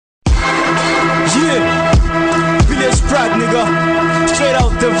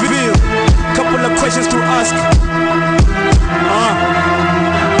questions to ask.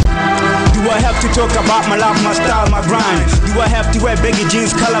 Do I have to talk about my life, my style, my grind? Do I have to wear baggy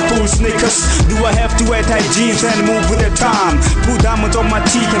jeans, colorful sneakers? Do I have to wear tight jeans and move with the time? Put diamonds on my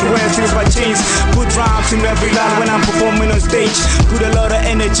teeth and wear silver chains. Put rhymes in every line when I'm performing on stage. Put a lot of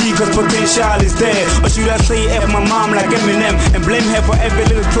energy cause potential is there. Or should I say F my mom like Eminem and blame her for every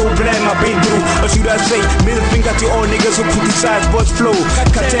little problem I've been through? Or should I say middle finger to all niggas who criticize boss flow?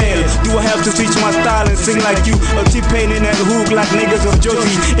 Katero, do I have to switch my style and sing like you? Or T-Pain in that hook like niggas of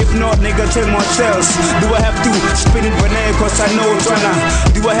Josie? If not, nigga, tell me what sells. Do I have to spin it banana cause I know it's runner?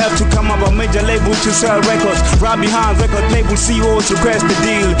 Do I have to come up a major label to sell records? Right behind record label CEOs request the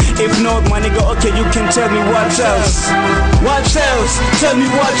deal. If not, my nigga, okay, you can tell me what sells. What sells? Tell me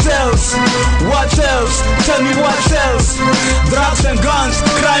what sells. What sells? Tell me what sells. Drugs and guns,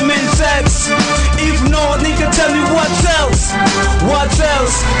 crime and sex. If not, nigga, tell me what sells. What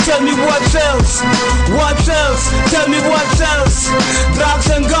sells? Tell me what sells. What sells? Tell me what sells. Drugs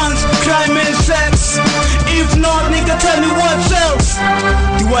and guns, crime and sex. If not, nigga, tell me what sells.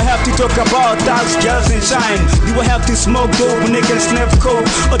 Do I have to talk about dogs, girls and shine? Do I have to smoke dope, nigga, and snap coke?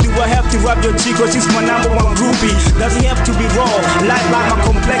 Or do I have to rap your chick cause she's my number one groupie? Does it have to be raw, like my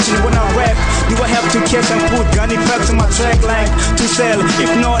complexion when I rap? Do I have to catch and put gunny facts on my track like to sell?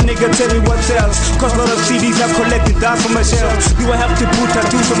 If not, nigga, tell me what sells. Cause a lot of CDs I've collected dust on my shelf. Do I have to put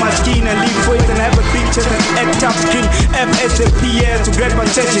tattoos on my skin and live for it and have a big chest and act top skin? FSLPS to get my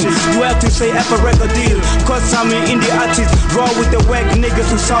attention. Do I have to say F a record deal? Cause I'm an indie artist, raw with the whack niggas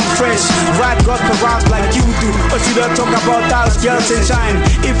who sound fresh. Write gospel rhymes like you do. Or should I talk about dollars, girls and shine?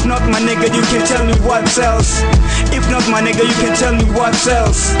 If not, my nigga, you can tell me what sells. If not, my nigga, you can tell me what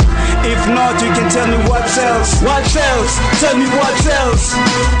sells. If not, you can tell me what sells. What sells? Tell me what sells.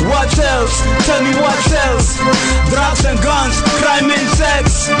 What sells? Tell me what sells. Drugs and guns, crime and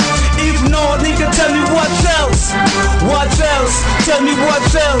sex. If not, nigga, tell me what sells. What sells? Tell me what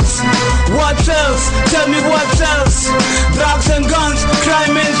sells. What sells? Tell me what sells. Drugs and guns,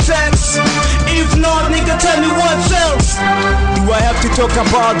 crime and sex. If not, nigga, tell me what sells. Do I have to talk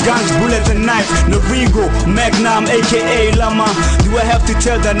about guns, bullets and knife? Norigo, Magnum, aka Lama. Do I have to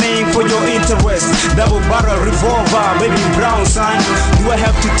tell the name for your interest? Double barrel revolver, baby brown son. Do I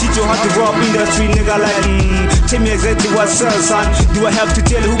have to teach you how to rob industry, nigga? Like, tell me exactly what sells, son. Do I have to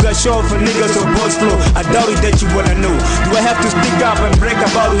tell who got show for niggas or boss flow? I doubt it that you wanna know. Do I have to stick up and break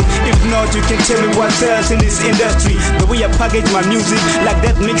about it? If not, you can tell me what sells in this industry. The way I package my music, like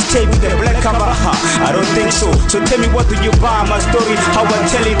that mixtape with the black cover. I don't think so. So tell me, what do you buy? My story, how I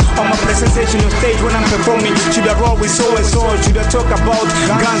tell it on my presentation on stage when I'm performing. Should I roll with so and so? Should I talk about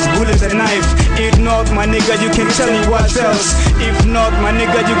guns, bullets and knife? If not, my nigga, you can tell me what sells. If not, my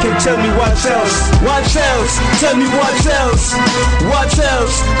nigga, you can tell me what sells. What sells? Tell me what sells. What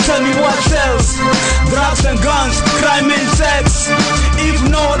sells? Tell me what sells. Drugs and guns, crime and sex. If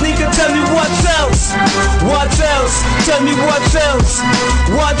not, nigga, tell me what sells. What sells? Tell me what sells.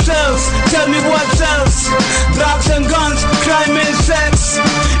 What sells? Tell me what sells. Drugs and guns, crime and